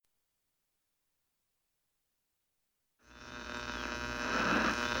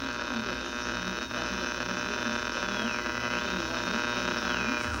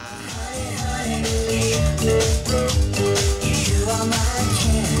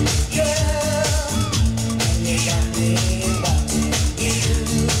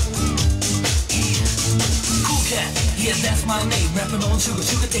my name, rapping on sugar,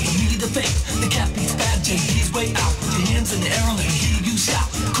 sugar taking me to fame. The cat beats bad, JD's way out. Put your hands in the air and let me hear you shout.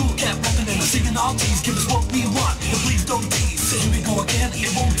 Cool cat rapping and I'm singing all G's. Give us what we want, but please don't tease. So here we go again,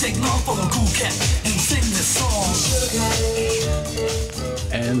 it won't take long for the cool cat and sing this song.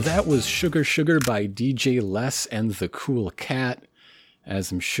 And that was Sugar Sugar by DJ Les and the Cool Cat.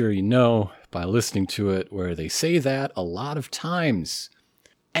 As I'm sure you know by listening to it, where they say that a lot of times.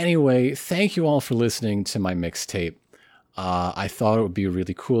 Anyway, thank you all for listening to my mixtape. I thought it would be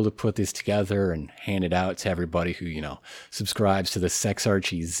really cool to put this together and hand it out to everybody who, subscribes to the Sex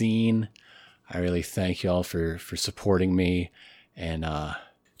Archie zine. I really thank you all for supporting me and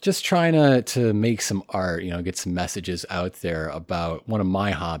just trying to make some art, get some messages out there about one of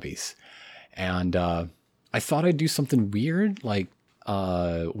my hobbies. And I thought I'd do something weird, like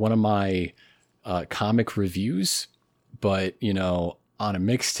one of my comic reviews, but, on a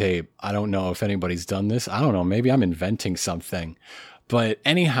mixtape. I don't know if anybody's done this. I don't know. Maybe I'm inventing something. But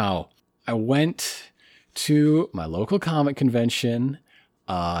anyhow, I went to my local comic convention,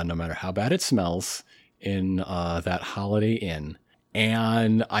 no matter how bad it smells, in that Holiday Inn.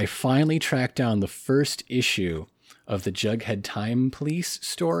 And I finally tracked down the first issue of the Jughead Time Police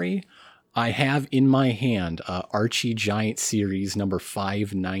story. I have in my hand Archie Giant Series number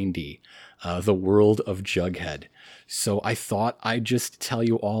 590, The World of Jughead. So I thought I'd just tell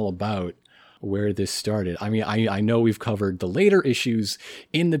you all about where this started. I mean, I know we've covered the later issues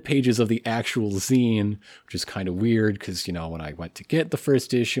in the pages of the actual zine, which is kind of weird because, when I went to get the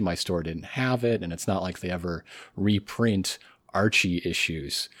first issue, my store didn't have it, and it's not like they ever reprint Archie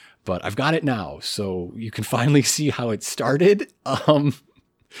issues. But I've got it now, so you can finally see how it started,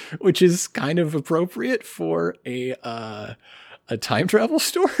 which is kind of appropriate for a time travel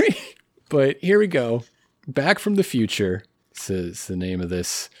story. But here we go. Back from the Future is the name of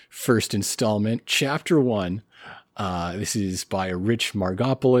this first installment, Chapter 1. This is by Rich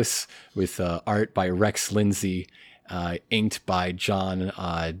Margopoulos with art by Rex Lindsay, inked by John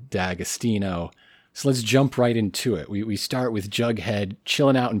D'Agostino. So let's jump right into it. We start with Jughead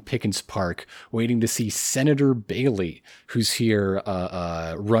chilling out in Pickens Park, waiting to see Senator Bailey, who's here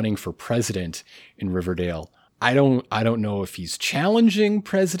running for president in Riverdale. I don't know if he's challenging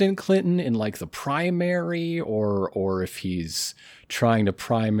President Clinton in like the primary or if he's trying to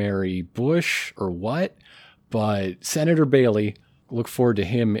primary Bush or what, but Senator Bailey, look forward to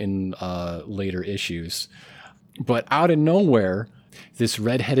him in later issues. But out of nowhere, this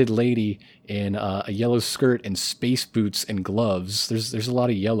redheaded lady in a yellow skirt and space boots and gloves, there's a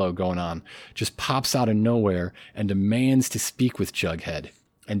lot of yellow going on, just pops out of nowhere and demands to speak with Jughead,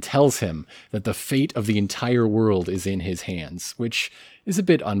 and tells him that the fate of the entire world is in his hands, which is a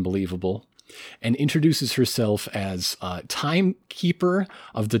bit unbelievable, and introduces herself as timekeeper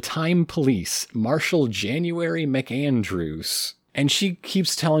of the Time Police, Marshal January McAndrews. And she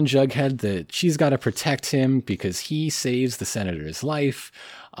keeps telling Jughead that she's got to protect him because he saves the senator's life,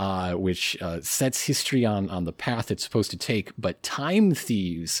 which sets history on the path it's supposed to take. But time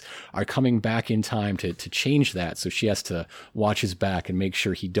thieves are coming back in time to change that. So she has to watch his back and make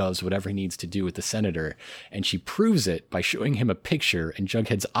sure he does whatever he needs to do with the senator. And she proves it by showing him a picture, and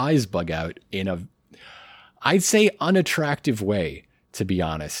Jughead's eyes bug out in a, I'd say, unattractive way, to be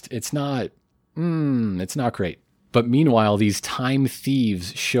honest. It's not great. But meanwhile, these time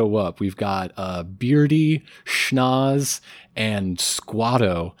thieves show up. We've got Beardy, Schnoz, and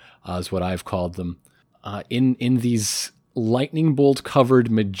Squatto, is what I've called them, in these lightning bolt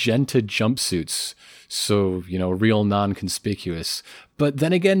covered magenta jumpsuits. So, real non-conspicuous. But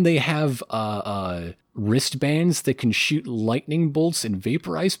then again, they have wristbands that can shoot lightning bolts and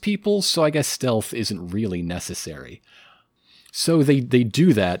vaporize people. So I guess stealth isn't really necessary. So they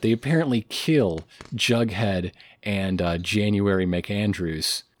do that. They apparently kill Jughead and January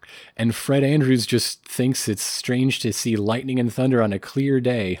McAndrews. And Fred Andrews just thinks it's strange to see lightning and thunder on a clear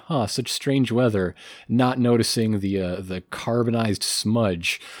day. Such strange weather, not noticing the carbonized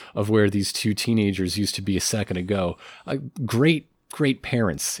smudge of where these two teenagers used to be a second ago. Great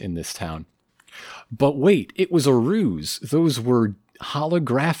parents in this town. But wait, it was a ruse. Those were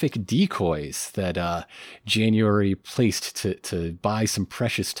holographic decoys that January placed to buy some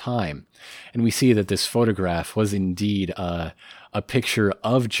precious time. And we see that this photograph was indeed a picture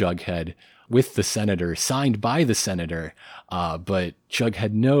of Jughead with the senator, signed by the senator. But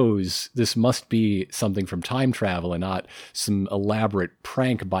Jughead knows this must be something from time travel and not some elaborate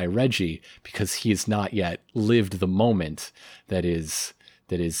prank by Reggie, because he has not yet lived the moment that is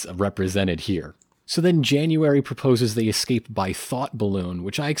represented here. So then January proposes they escape by thought balloon,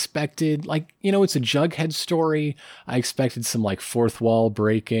 which I expected, it's a Jughead story. I expected some fourth wall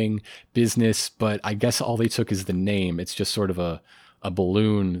breaking business, but I guess all they took is the name. It's just sort of a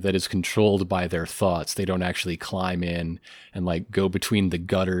balloon that is controlled by their thoughts. They don't actually climb in and go between the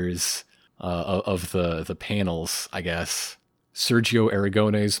gutters of the panels, I guess. Sergio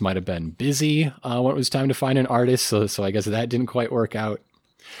Aragonés might have been busy when it was time to find an artist, so I guess that didn't quite work out.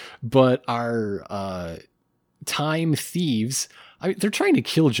 But our time thieves, they're trying to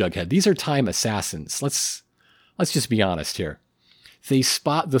kill Jughead. These are time assassins. Let's just be honest here. They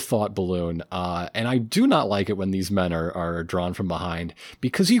spot the thought balloon, and I do not like it when these men are drawn from behind,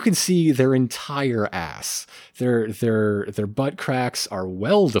 because you can see their entire ass. Their butt cracks are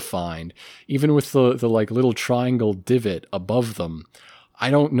well defined, even with the little triangle divot above them. I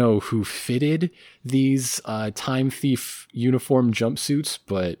don't know who fitted these time thief uniform jumpsuits,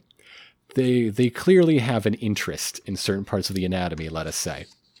 but they clearly have an interest in certain parts of the anatomy, let us say.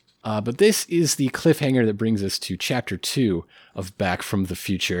 But this is the cliffhanger that brings us to Chapter 2 of Back from the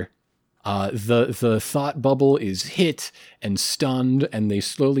Future. The thought bubble is hit and stunned, and they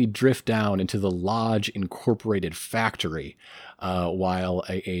slowly drift down into the Lodge Incorporated factory, while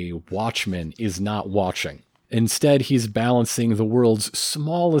a watchman is not watching. Instead, he's balancing the world's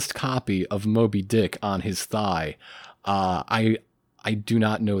smallest copy of Moby Dick on his thigh. I do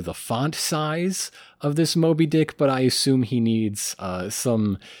not know the font size of this Moby Dick, but I assume he needs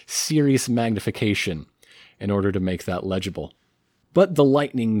some serious magnification in order to make that legible. But the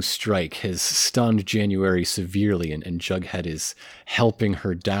lightning strike has stunned January severely, and Jughead is helping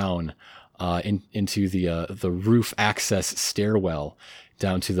her down into the roof access stairwell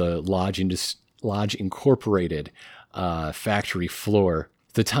down to the Lodge Incorporated factory floor.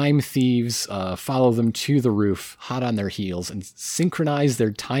 The time thieves follow them to the roof, hot on their heels, and synchronize their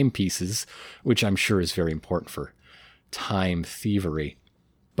timepieces, which I'm sure is very important for time thievery.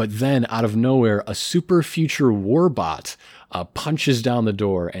 But then, out of nowhere, a super future warbot punches down the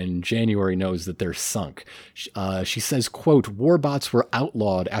door, and January knows that they're sunk. She says, quote, "Warbots were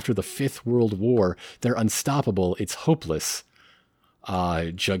outlawed after the 5th World War. They're unstoppable. It's hopeless."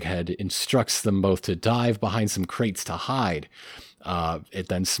 Jughead instructs them both to dive behind some crates to hide. It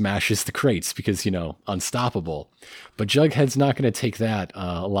then smashes the crates because, unstoppable. But Jughead's not going to take that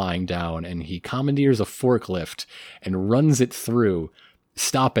lying down, and he commandeers a forklift and runs it through,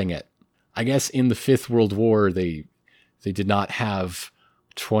 stopping it. I guess in the 5th World War, they did not have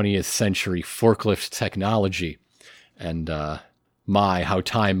 20th century forklift technology. And how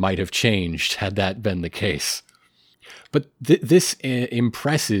time might have changed had that been the case. But this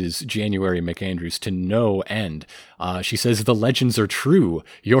impresses January McAndrews to no end. She says, "The legends are true.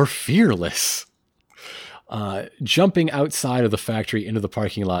 You're fearless." Jumping outside of the factory into the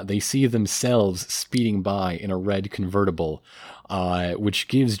parking lot, they see themselves speeding by in a red convertible, which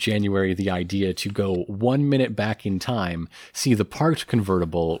gives January the idea to go 1 minute back in time, see the parked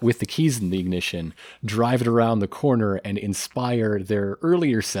convertible with the keys in the ignition, drive it around the corner, and inspire their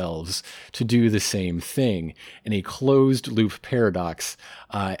earlier selves to do the same thing in a closed-loop paradox.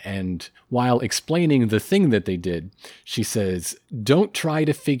 And while explaining the thing that they did, she says, "Don't try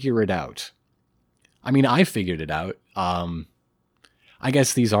to figure it out." I mean, I figured it out. I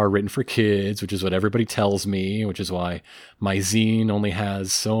guess these are written for kids, which is what everybody tells me, which is why my zine only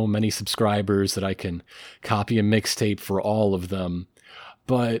has so many subscribers that I can copy a mixtape for all of them.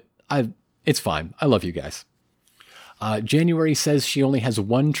 But it's fine. I love you guys. January says she only has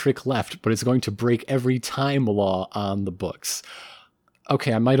one trick left, but it's going to break every time law on the books.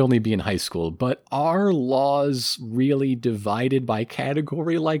 Okay, I might only be in high school, but are laws really divided by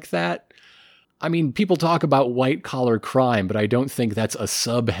category like that? I mean, people talk about white-collar crime, but I don't think that's a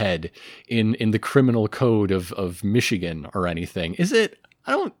subhead in the criminal code of Michigan or anything. Is it?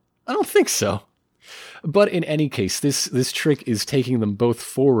 I don't think so. But in any case, this trick is taking them both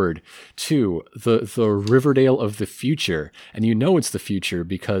forward to the Riverdale of the future. And you know it's the future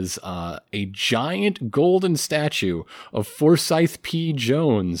because a giant golden statue of Forsyth P.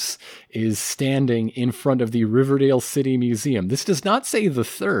 Jones is standing in front of the Riverdale City Museum. This does not say the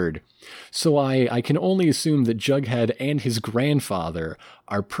third, so I can only assume that Jughead and his grandfather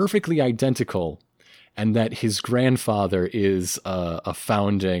are perfectly identical, and that his grandfather is a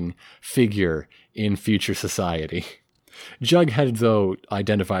founding figure in future society. Jughead, though,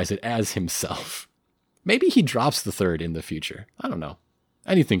 identifies it as himself. Maybe he drops the third in the future. I don't know.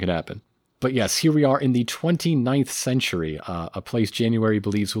 Anything can happen. But yes, here we are in the 29th century, a place January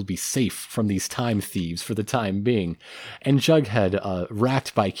believes will be safe from these time thieves for the time being. And Jughead,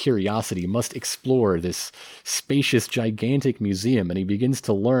 racked by curiosity, must explore this spacious, gigantic museum, and he begins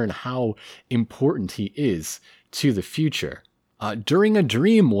to learn how important he is to the future. During a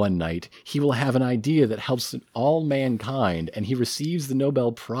dream one night, he will have an idea that helps all mankind, and he receives the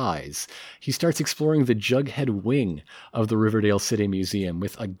Nobel Prize. He starts exploring the Jughead wing of the Riverdale City Museum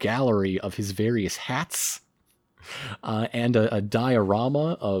with a gallery of his various hats and a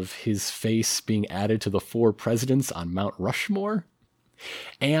diorama of his face being added to the 4 presidents on Mount Rushmore,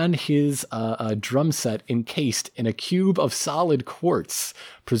 and his drum set encased in a cube of solid quartz,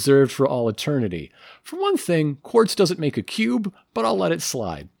 preserved for all eternity. For one thing, quartz doesn't make a cube, but I'll let it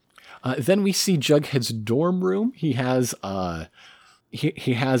slide. Then we see Jughead's dorm room. He has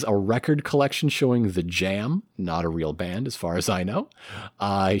he has a record collection showing The Jam, not a real band as far as I know.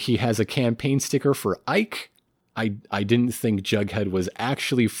 He has a campaign sticker for Ike. I didn't think Jughead was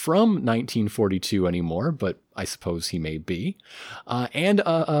actually from 1942 anymore, but I suppose he may be. And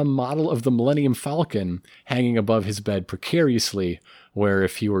a model of the Millennium Falcon hanging above his bed precariously, where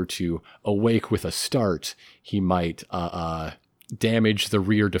if he were to awake with a start, he might damage the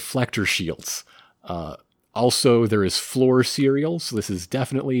rear deflector shields. Also, there is floor cereal, so this is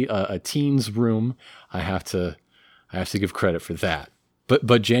definitely a teen's room. I have to give credit for that.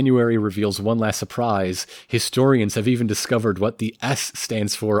 But January reveals one last surprise. Historians have even discovered what the S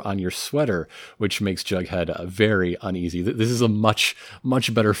stands for on your sweater, which makes Jughead very uneasy. This is a much,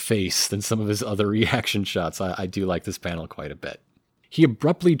 much better face than some of his other reaction shots. I do like this panel quite a bit. He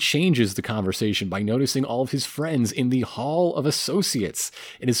abruptly changes the conversation by noticing all of his friends in the Hall of Associates.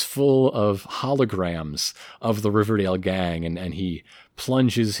 It is full of holograms of the Riverdale gang, and he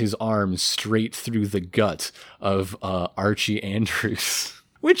plunges his arms straight through the gut of Archie Andrews,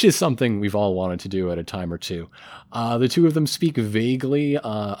 which is something we've all wanted to do at a time or two. The two of them speak vaguely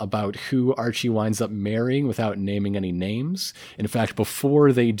about who Archie winds up marrying without naming any names. In fact,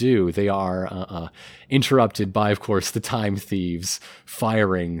 before they do, they are interrupted by, of course, the time thieves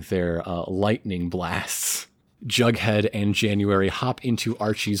firing their lightning blasts. Jughead and January hop into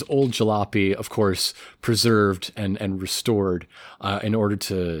Archie's old jalopy, of course, preserved and restored, in order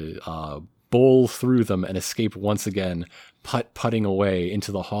to bowl through them and escape once again, putting away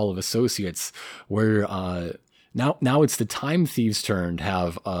into the Hall of Associates, where now it's the time thieves' turn to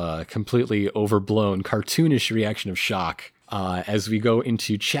have a completely overblown, cartoonish reaction of shock. As we go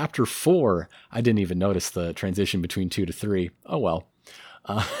into chapter 4, I didn't even notice the transition between 2 to 3. Oh well.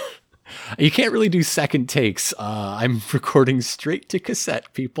 You can't really do second takes. I'm recording straight to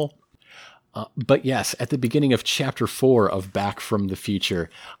cassette, people. But yes, at the beginning of chapter 4 of Back from the Future,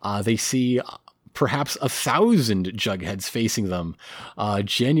 they see perhaps 1,000 Jugheads facing them.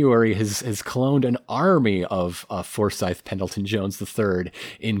 January has cloned an army of Forsyth Pendleton Jones III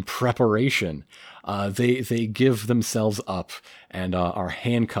in preparation. They give themselves up and are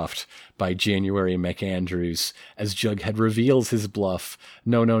handcuffed by January McAndrews as Jughead reveals his bluff.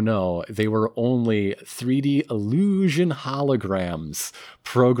 No, they were only 3D illusion holograms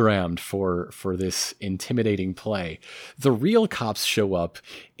programmed for this intimidating play. The real cops show up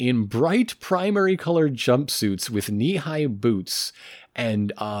in bright primary colored jumpsuits with knee-high boots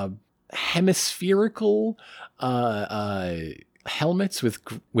and hemispherical helmets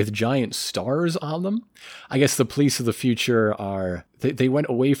with giant stars on them. I guess the police of the future they went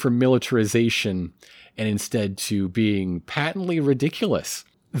away from militarization and instead to being patently ridiculous.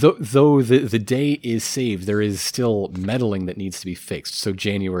 Though the day is saved, there is still meddling that needs to be fixed. So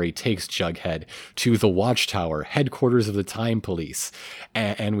January takes Jughead to the Watchtower, headquarters of the Time Police,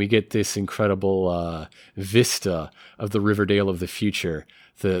 and we get this incredible vista of the Riverdale of the future.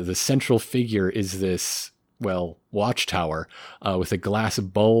 The central figure is this, watchtower with a glass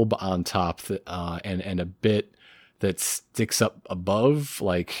bulb on top and a bit that sticks up above.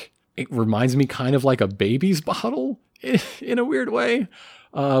 Like, it reminds me kind of like a baby's bottle in a weird way.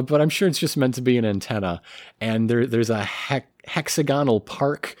 But I'm sure it's just meant to be an antenna. And there's a hexagonal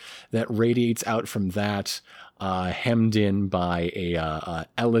park that radiates out from that, hemmed in by a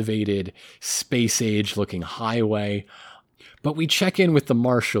elevated space-age looking highway. But we check in with the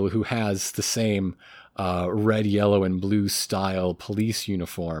marshal, who has the same red, yellow, and blue style police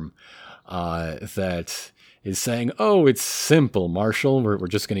uniform that is saying, "Oh, it's simple, Marshal. We're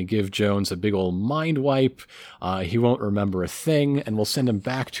just going to give Jones a big old mind wipe. He won't remember a thing, and we'll send him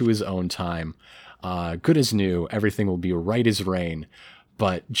back to his own time. Good as new. Everything will be right as rain."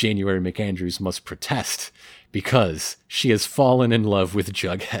 But January McAndrews must protest because she has fallen in love with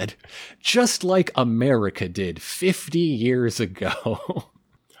Jughead, just like America did 50 years ago.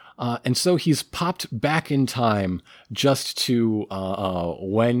 And so he's popped back in time just to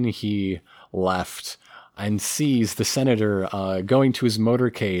when he left, and sees the senator going to his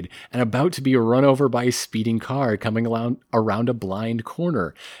motorcade and about to be run over by a speeding car coming around a blind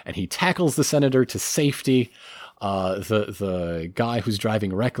corner. And he tackles the senator to safety. The guy who's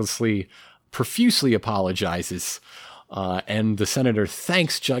driving recklessly profusely apologizes. And the senator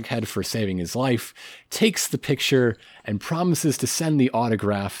thanks Jughead for saving his life, takes the picture, and promises to send the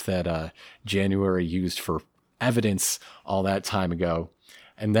autograph that January used for evidence all that time ago.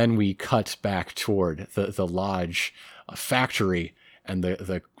 And then we cut back toward the Lodge factory and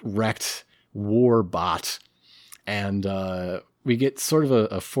the wrecked war bot. And we get sort of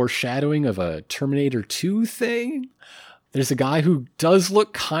a foreshadowing of a Terminator 2 thing. There's a guy who does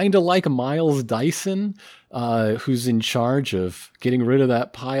look kind of like Miles Dyson, who's in charge of getting rid of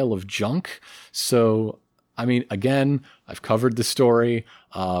that pile of junk. So, I mean, again, I've covered the story.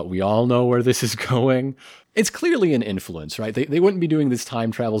 We all know where this is going. It's clearly an influence, right? They wouldn't be doing this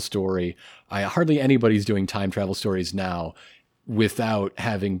time travel story. Hardly anybody's doing time travel stories now without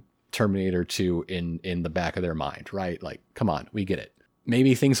having Terminator 2 in the back of their mind, right? Like, come on, we get it.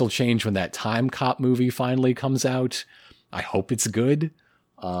 Maybe things will change when that Time Cop movie finally comes out. I hope it's good.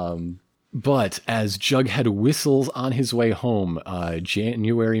 But as Jughead whistles on his way home,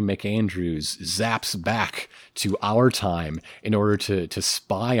 January McAndrews zaps back to our time in order to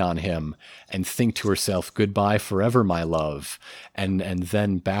spy on him and think to herself, "Goodbye forever, my love." And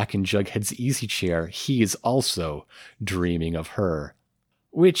then back in Jughead's easy chair, he is also dreaming of her.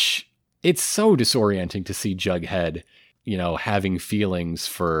 Which, it's so disorienting to see Jughead, having feelings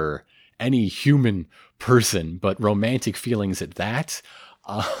for any human person, but romantic feelings at that.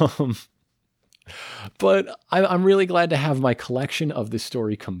 But I'm really glad to have my collection of this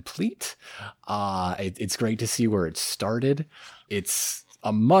story complete. It's great to see where it started. It's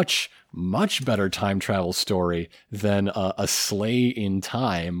a much, much better time travel story than A Sleigh in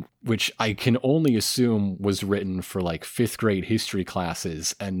Time, which I can only assume was written for like 5th grade history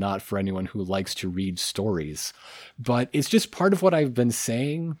classes and not for anyone who likes to read stories. But it's just part of what I've been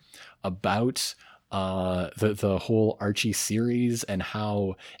saying about the whole Archie series and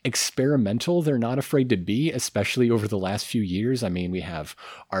how experimental they're not afraid to be, especially over the last few years. I mean, we have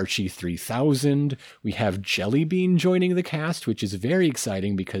Archie 3000, we have Jelly Bean joining the cast, which is very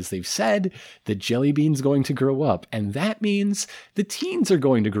exciting because they've said that Jelly Bean's going to grow up, and that means the teens are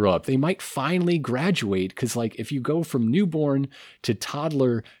going to grow up. They might finally graduate, because like if you go from newborn to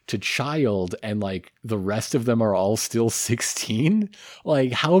toddler to child and like the rest of them are all still 16,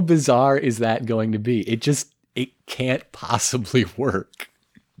 like how bizarre is that going to be? It can't possibly work.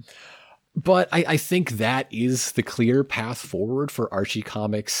 But I think that is the clear path forward for Archie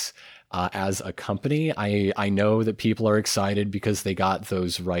Comics as a company. I know that people are excited because they got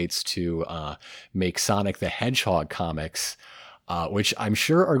those rights to make Sonic the Hedgehog comics, which I'm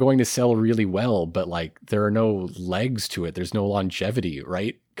sure are going to sell really well, but like there are no legs to it. There's no longevity,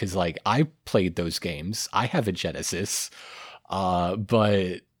 right? Because like I played those games. I have a Genesis,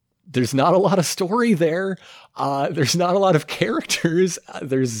 but there's not a lot of story there. There's not a lot of characters.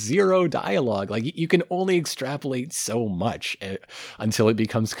 There's zero dialogue. Like you can only extrapolate so much until it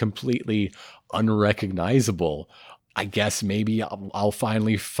becomes completely unrecognizable. I guess maybe I'll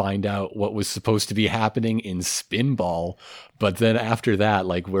finally find out what was supposed to be happening in Spinball. But then after that,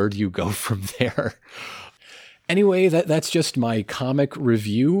 like, where do you go from there? Anyway, that's just my comic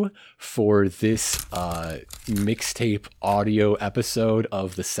review for this mixtape audio episode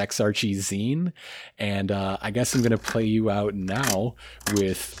of the Sex Archie zine. And I guess I'm going to play you out now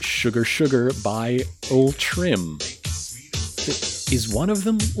with Sugar Sugar by Ultrim. Is one of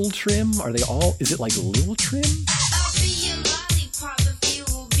them Ultrim? Are they all? Is it like Lil Trim?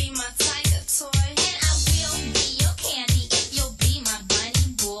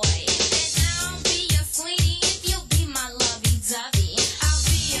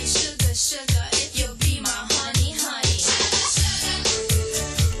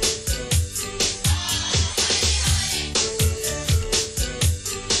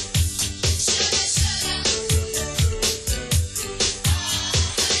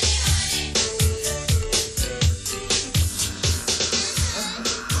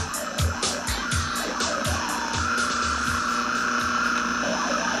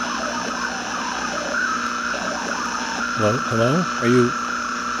 Hello?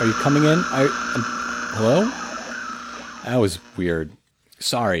 Are you coming in? Hello? That was weird.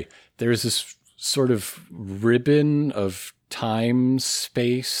 Sorry. There's this sort of ribbon of time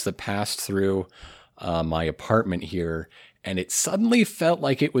space that passed through my apartment here, and it suddenly felt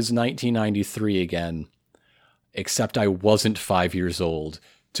like it was 1993 again, except I wasn't 5 years old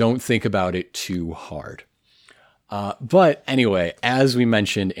Don't think about it too hard. But anyway, as we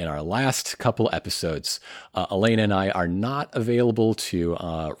mentioned in our last couple episodes, Elena and I are not available to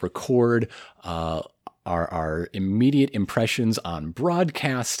record our immediate impressions on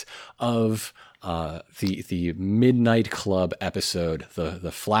broadcast of the Midnight Club episode, the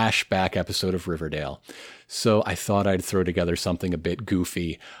flashback episode of Riverdale. So I thought I'd throw together something a bit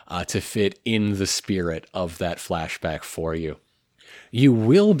goofy to fit in the spirit of that flashback for you. You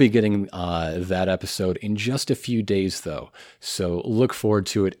will be getting that episode in just a few days, though, so look forward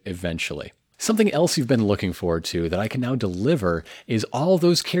to it eventually. Something else you've been looking forward to that I can now deliver is all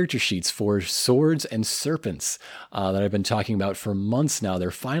those character sheets for Swords and Serpents that I've been talking about for months now.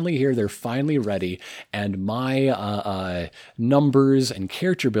 They're finally here, they're finally ready, and my numbers and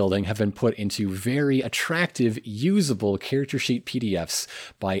character building have been put into very attractive, usable character sheet PDFs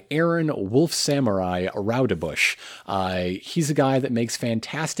by Aaron Wolf Samurai Raudebush. He's a guy that makes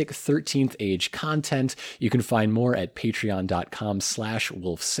fantastic 13th Age content. You can find more at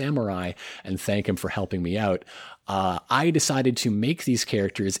patreon.com/wolfsamurai, and thank him for helping me out. I decided to make these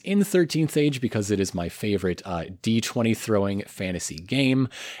characters in 13th Age because it is my favorite D20 throwing fantasy game,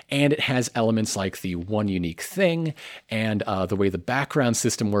 and it has elements like the one unique thing and the way the background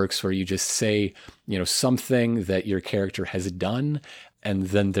system works, where you just say, something that your character has done, and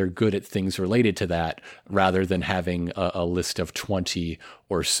then they're good at things related to that, rather than having a list of 20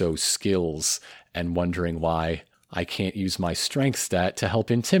 or so skills and wondering why I can't use my strength stat to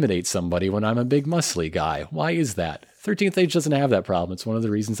help intimidate somebody when I'm a big muscly guy. Why is that? 13th Age doesn't have that problem. It's one of the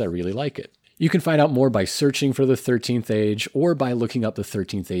reasons I really like it. You can find out more by searching for the 13th Age or by looking up the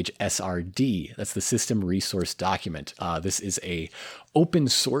 13th Age SRD. That's the System Resource Document. This is a open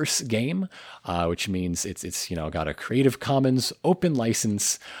source game, which means it's got a Creative Commons open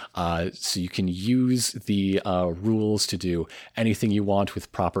license, so you can use the rules to do anything you want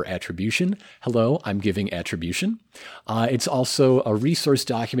with proper attribution. Hello, I'm giving attribution. It's also a resource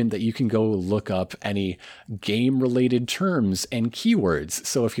document that you can go look up any game-related terms and keywords.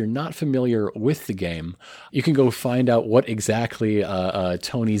 So if you're not familiar with the game, you can go find out what exactly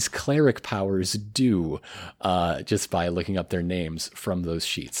Tony's cleric powers do just by looking up their names from those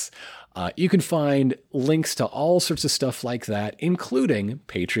sheets. You can find links to all sorts of stuff like that, including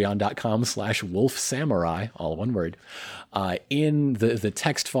patreon.com/wolfsamurai, all one word, in the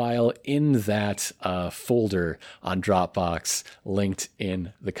text file in that folder on Dropbox, linked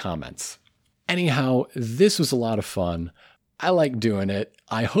in the comments. Anyhow, this was a lot of fun. I like doing it.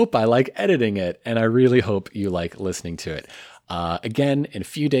 I hope I like editing it, and I really hope you like listening to it. Again, in a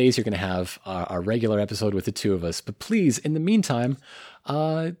few days, you're going to have our regular episode with the two of us. But please, in the meantime,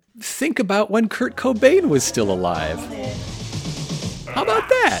 think about when Kurt Cobain was still alive. How about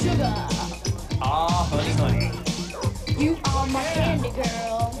that? Ah, honey, honey. You are my candy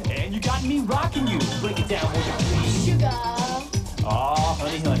girl. And you got me rocking you. Break it down, won't you please? Sugar. Ah,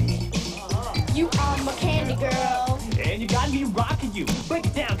 honey, honey. You are my candy girl. And you got me rocking you. Break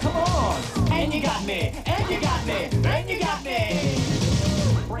it down, come on. And you got me. And you got me. And you got me.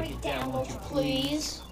 Break it down, won't you please?